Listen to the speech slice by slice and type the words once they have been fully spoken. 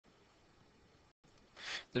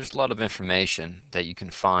There's a lot of information that you can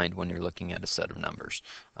find when you're looking at a set of numbers.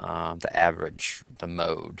 The average, the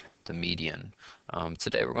mode, the median.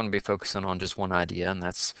 Today we're going to be focusing on just one idea, and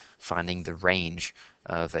that's finding the range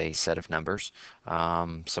of a set of numbers.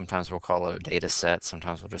 Sometimes we'll call it a data set,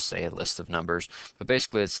 sometimes we'll just say a list of numbers, but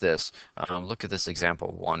basically it's this. Look at this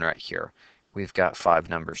example 1 right here. We've got 5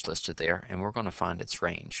 numbers listed there, and we're going to find its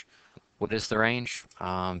range. What is the range?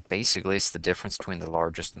 Basically, it's the difference between the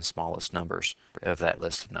largest and smallest numbers of that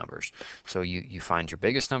list of numbers. So you find your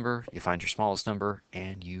biggest number, you find your smallest number,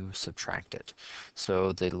 and you subtract it.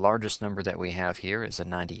 So the largest number that we have here is a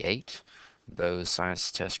 98. Bo's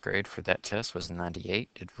science test grade for that test was a 98,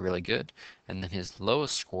 did really good. And then his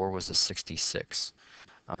lowest score was a 66.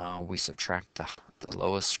 We subtract the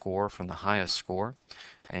lowest score from the highest score,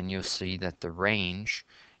 and you'll see that the range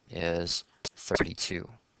is 32.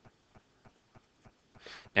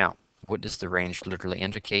 Now, what does the range literally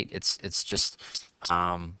indicate? It's just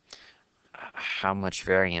how much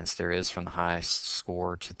variance there is from the highest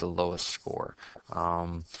score to the lowest score.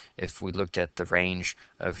 If we looked at the range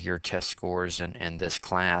of your test scores in this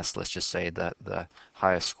class, let's just say that the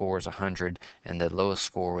highest score is 100 and the lowest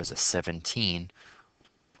score was a 17,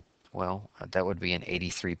 well, that would be an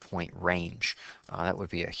 83-point range. That would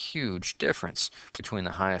be a huge difference between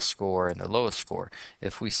the highest score and the lowest score.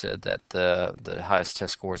 If we said that the highest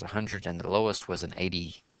test score is 100 and the lowest was an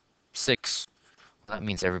 86, well, that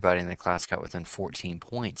means everybody in the class got within 14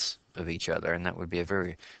 points of each other, and that would be a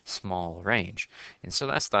very small range. And so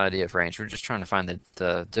that's the idea of range. We're just trying to find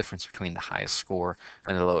the difference between the highest score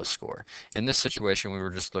and the lowest score. In this situation, we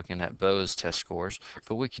were just looking at Bo's test scores,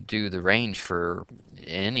 but we could do the range for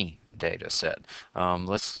any data set.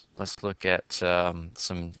 Let's look at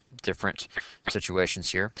some different situations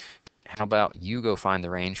here. How about you go find the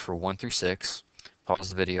range for 1 through 6, pause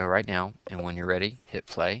the video right now, and when you're ready, hit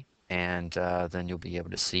play, and then you'll be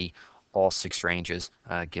able to see all 6 ranges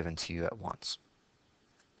given to you at once.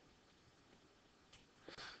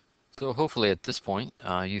 So hopefully at this point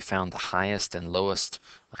you found the highest and lowest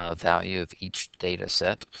value of each data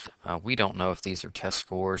set. We don't know if these are test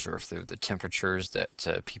scores or if they're the temperatures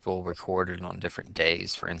that people recorded on different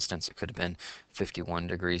days. For instance, it could have been 51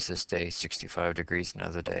 degrees this day, 65 degrees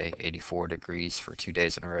another day, 84 degrees for 2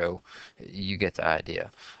 days in a row. You get the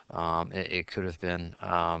idea. It could have been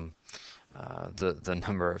the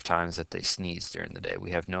number of times that they sneeze during the day. We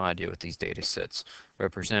have no idea what these data sets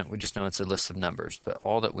represent. We just know it's a list of numbers. But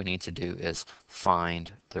all that we need to do is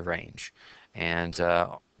find the range. And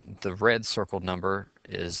the red circled number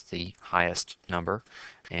is the highest number,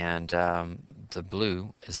 and the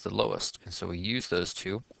blue is the lowest. And so we use those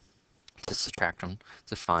two to subtract them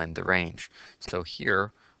to find the range. So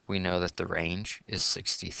here we know that the range is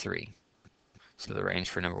 63. So the range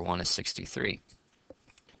for number 1 is 63.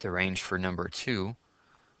 The range for number 2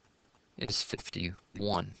 is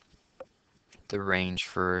 51. The range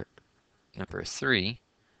for number 3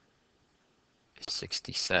 is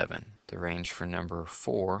 67. The range for number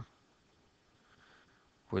 4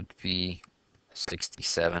 would be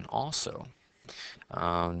 67 also.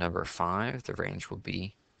 Number 5, the range will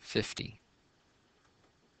be 50.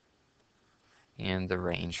 And the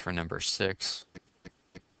range for number 6,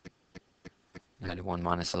 91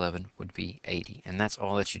 minus 11 would be 80. And that's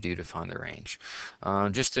all that you do to find the range.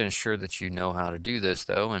 Just to ensure that you know how to do this,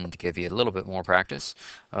 though, and to give you a little bit more practice,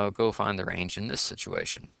 go find the range in this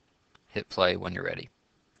situation. Hit play when you're ready.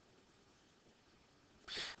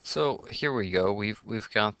 So here we go. We've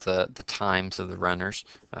got the times of the runners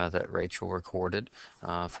that Rachel recorded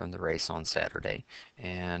from the race on Saturday,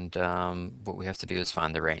 and what we have to do is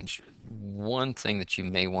find the range. One thing that you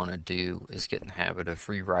may want to do is get in the habit of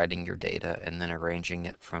rewriting your data and then arranging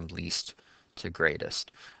it from least to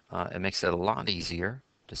greatest. It makes it a lot easier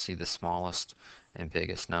to see the smallest and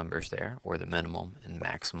biggest numbers there, or the minimum and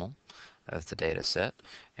maximum of the data set.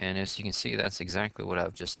 And as you can see, that's exactly what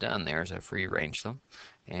I've just done there, is I've rearranged them.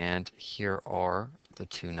 And here are the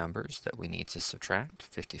two numbers that we need to subtract,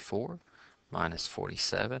 54 minus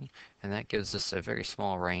 47, and that gives us a very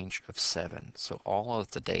small range of 7. So all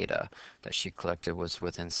of the data that she collected was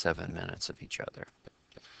within 7 minutes of each other.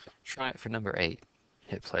 Try it for number 8.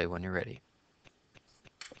 Hit play when you're ready.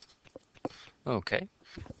 Okay,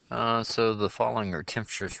 so the following are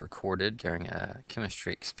temperatures recorded during a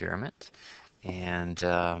chemistry experiment, and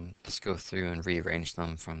let's go through and rearrange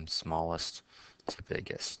them from smallest to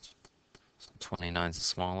biggest. So 29 is the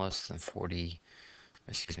smallest, then 38,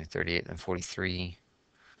 then 43,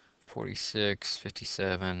 46,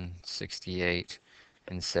 57, 68,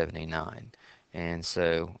 and 79. And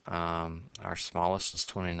so our smallest is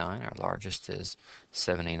 29, our largest is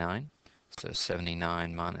 79. So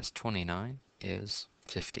 79 minus 29 is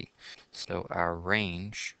 50. So our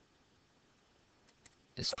range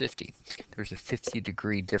is 50. There's a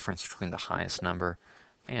 50-degree difference between the highest number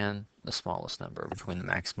and the smallest number, between the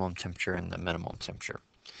maximum temperature and the minimum temperature.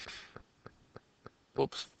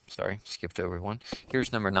 Whoops, sorry, skipped over one.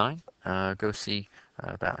 Here's number 9. Go see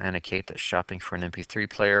about Anna Kate that's shopping for an MP3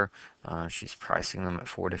 player. She's pricing them at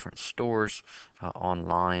 4 different stores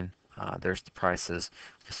online. There's the prices.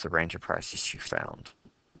 It's the range of prices she found.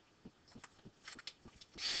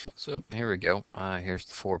 So here we go. Here's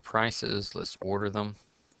the 4 prices. Let's order them.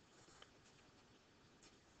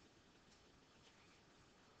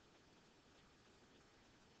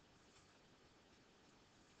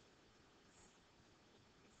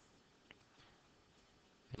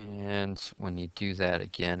 And when you do that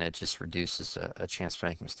again, it just reduces a chance to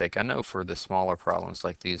make a mistake. I know for the smaller problems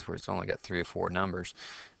like these where it's only got 3 or 4 numbers,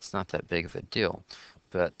 it's not that big of a deal.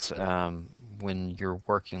 But when you're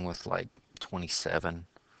working with like 27,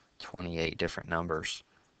 28 different numbers,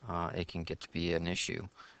 it can get to be an issue.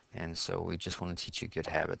 And so we just want to teach you good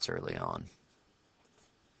habits early on.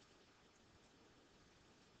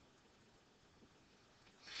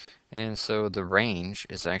 And so the range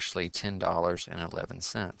is actually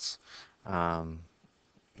 $10.11.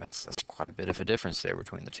 That's quite a bit of a difference there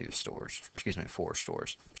between the 2 stores. Excuse me, 4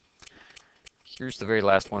 stores. Here's the very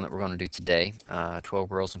last one that we're going to do today. 12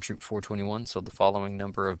 girls in Troop 421 sold the following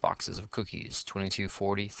number of boxes of cookies: 22,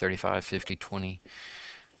 40, 35, 50, 20,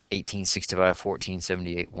 18, 65, 14,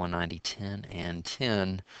 78, 190, 10, and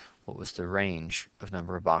 10. What was the range of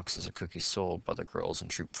number of boxes of cookies sold by the girls in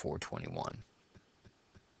Troop 421?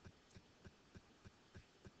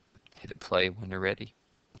 Hit play when you're ready.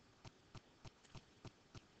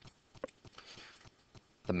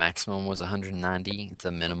 The maximum was 190,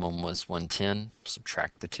 the minimum was 110.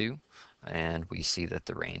 Subtract the 2, and we see that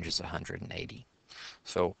the range is 180.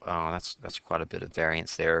 So that's quite a bit of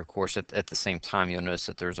variance there. Of course, at the same time, you'll notice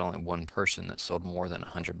that there's only one person that sold more than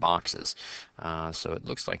 100 boxes. So it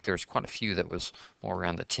looks like there's quite a few that was more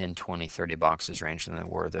around the 10, 20, 30 boxes range than there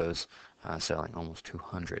were those selling almost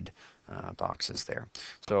 200 boxes there.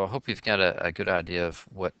 So I hope you've got a good idea of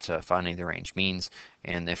what finding the range means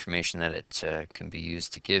and the information that it can be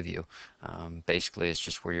used to give you. Basically, it's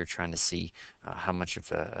just where you're trying to see how much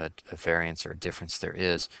of a variance or a difference there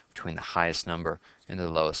is between the highest number and the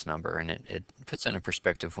lowest number, and it puts it in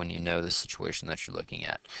perspective when you know the situation that you're looking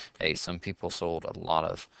at. Hey, some people sold a lot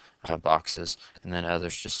of boxes, and then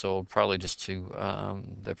others just sold probably just to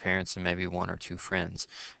their parents and maybe 1 or 2 friends,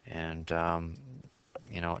 and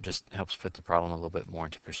you know, it just helps put the problem a little bit more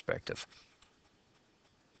into perspective.